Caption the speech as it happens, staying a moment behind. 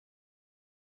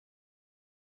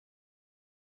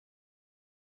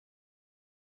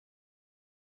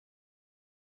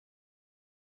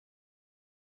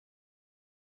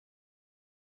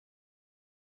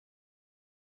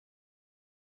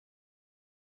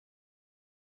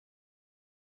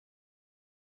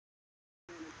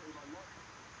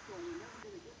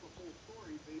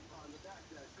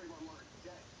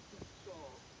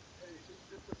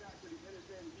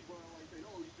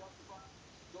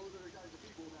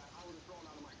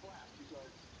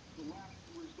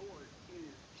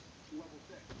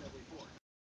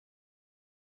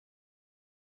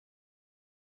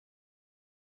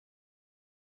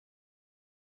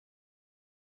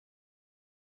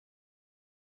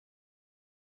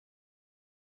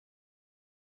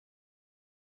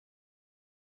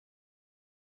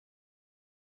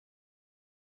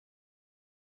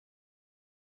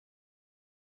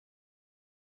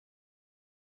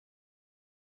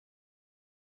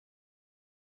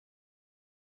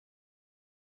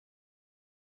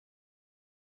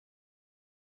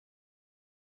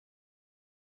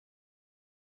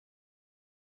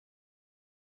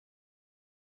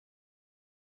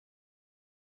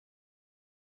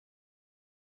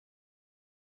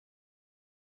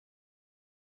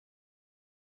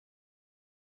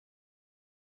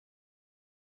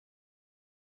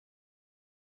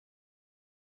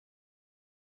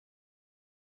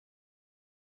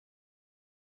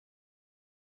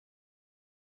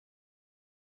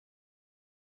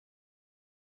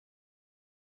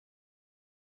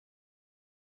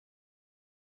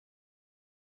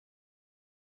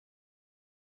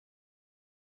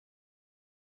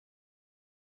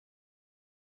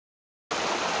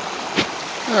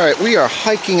Alright, we are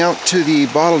hiking out to the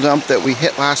bottle dump that we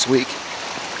hit last week.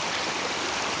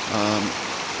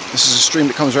 This is a stream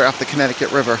that comes right off the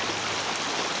Connecticut River.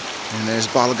 And there's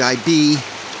bottle guy B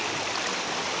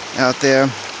out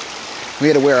there. We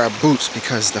had to wear our boots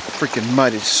because the freaking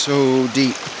mud is so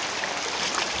deep.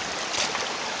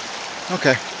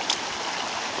 Okay.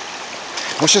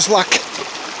 Wish us luck.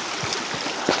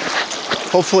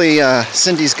 Hopefully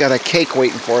Cindy's got a cake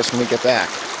waiting for us when we get back.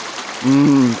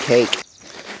 Cake.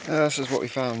 This is what we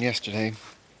found yesterday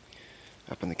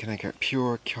up in the Connecticut.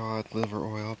 Pure cod liver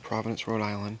oil, Providence, Rhode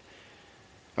Island.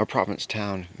 Or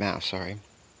Provincetown, Mass, sorry.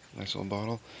 Nice little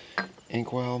bottle.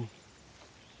 Inkwell.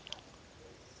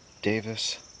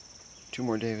 Davis. 2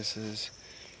 more Davises.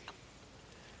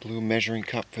 Blue measuring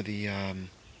cup for the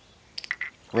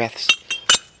Reths.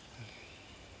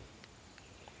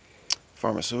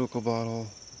 Pharmaceutical bottle.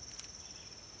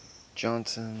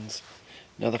 Johnson's.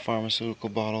 Another pharmaceutical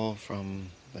bottle from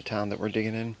the town that we're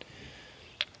digging in.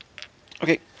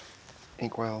 Okay.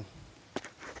 Inkwell.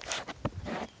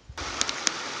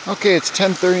 Okay, it's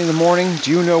 10:30 in the morning.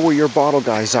 Do you know where your bottle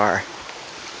guys are?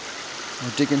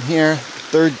 We're digging here,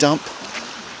 third dump.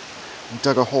 We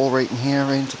dug a hole right in here,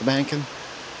 right into the banking.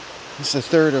 This is the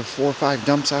third of 4 or 5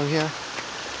 dumps out here.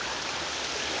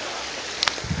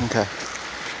 Okay.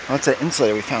 Well, that's that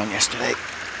insulator we found yesterday.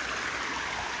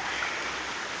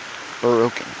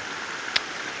 Broken.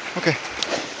 Okay.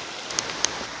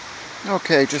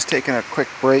 Okay, just taking a quick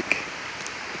break.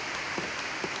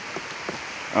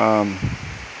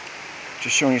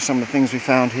 Just showing you some of the things we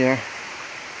found here.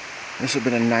 This would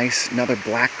have been a nice, another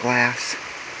black glass,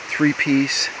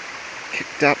 3-piece,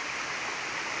 kicked up.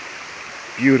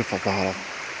 Beautiful bottle.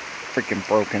 Freaking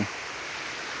broken.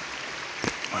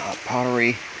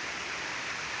 Pottery.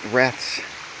 Reths.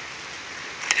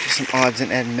 Just some odds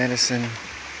and end medicine.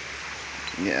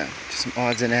 Yeah, just some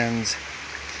odds and ends.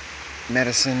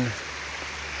 Medicine.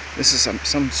 This is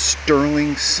some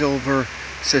sterling silver. It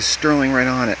says sterling right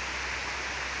on it.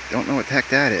 Don't know what the heck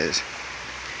that is.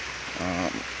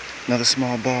 Another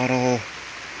small bottle.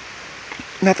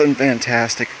 Nothing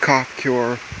fantastic. Cough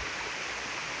cure.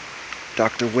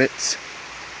 Dr. Witt's.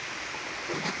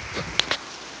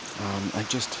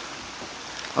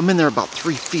 I'm in there about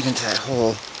 3 feet into that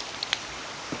hole.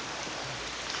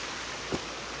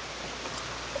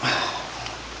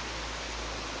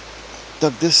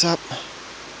 Dug this up.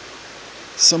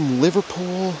 Some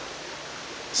Liverpool.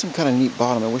 Some kind of neat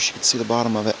bottom. I wish you could see the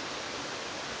bottom of it.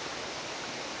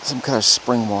 Some kind of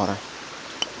spring water.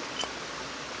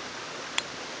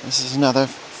 This is another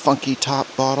funky top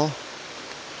bottle.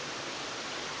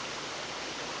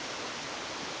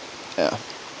 Yeah.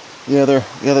 The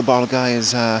other bottle guy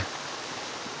is there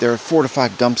are 4 to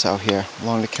 5 dumps out here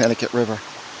along the Connecticut River.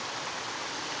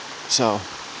 So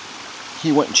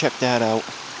he went and checked that out.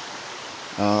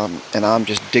 And I'm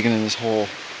just digging in this hole.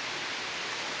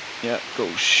 Yeah, go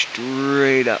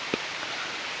straight up.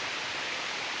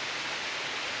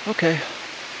 Okay.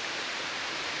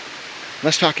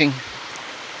 Less talking,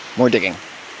 more digging.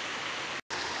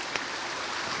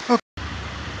 Okay.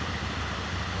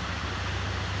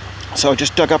 So I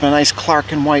just dug up a nice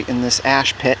Clark and White in this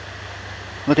ash pit.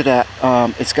 Look at that.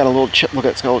 It's got a little chip. Look at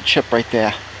it. It's got a little chip right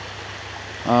there.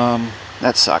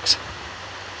 That sucks.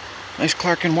 Nice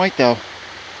Clark and White though.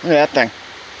 Look at that thing.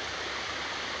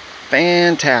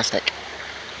 Fantastic.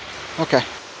 Okay.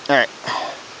 All right.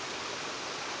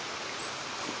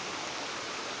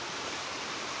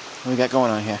 What we got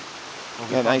going on here? Well,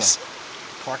 Got nice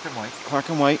Clark and white. Clark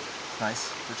and white.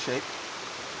 Nice, good shape.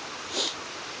 Just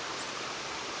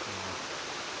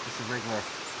a regular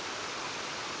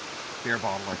beer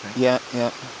bottle, I think. Yeah,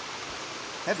 yeah.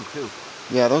 Heavy too.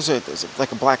 Yeah, those are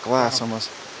like a black glass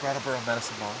almost. Brattleboro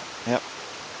medicine ball. Yep.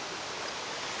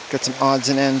 Got some odds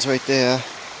and ends right there.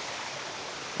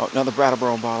 Oh, another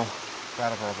Brattleboro bottle.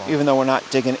 Brattleboro bottle. Even though we're not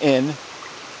digging in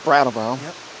Brattleboro.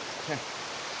 Yep. Okay.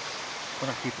 We're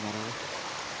not keeping that, are we?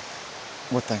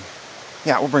 What thing?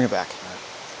 Yeah, we'll bring it back. Right.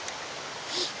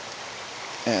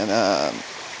 And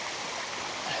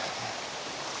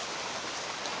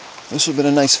this would have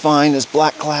been a nice find. There's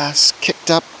black glass kicked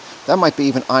up. That might be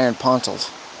even iron pontils.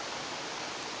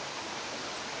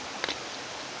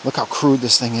 Look how crude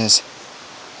this thing is.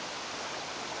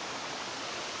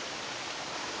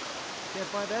 Can't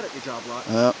find that at your job lot.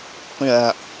 Look at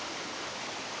that.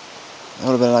 That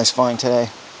would have been a nice find today.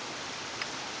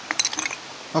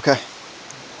 Okay,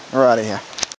 we're out of here.